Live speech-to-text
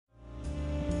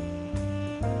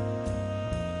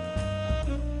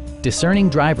Discerning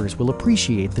drivers will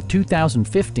appreciate the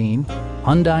 2015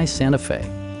 Hyundai Santa Fe.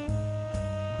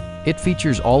 It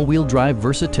features all-wheel drive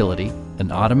versatility,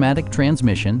 an automatic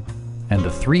transmission, and a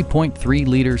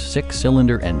 3.3-liter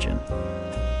six-cylinder engine.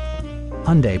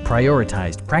 Hyundai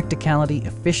prioritized practicality,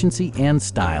 efficiency, and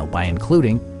style by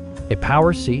including a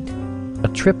power seat, a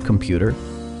trip computer,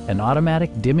 an automatic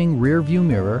dimming rear-view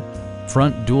mirror,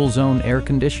 front dual-zone air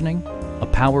conditioning, a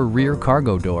power rear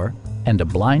cargo door, and a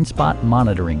blind spot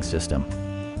monitoring system.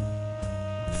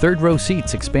 Third-row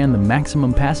seats expand the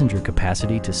maximum passenger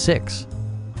capacity to 6.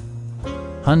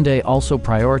 Hyundai also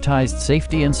prioritized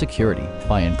safety and security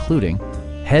by including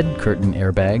head curtain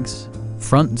airbags,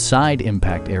 front and side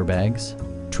impact airbags,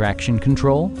 traction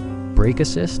control, brake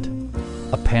assist,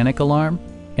 a panic alarm,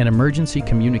 an emergency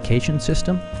communication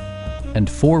system, and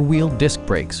four-wheel disc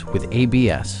brakes with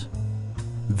ABS.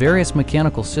 Various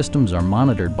mechanical systems are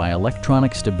monitored by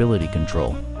electronic stability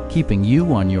control, keeping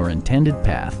you on your intended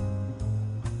path.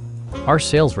 Our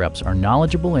sales reps are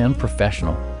knowledgeable and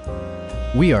professional.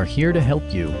 We are here to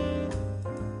help you.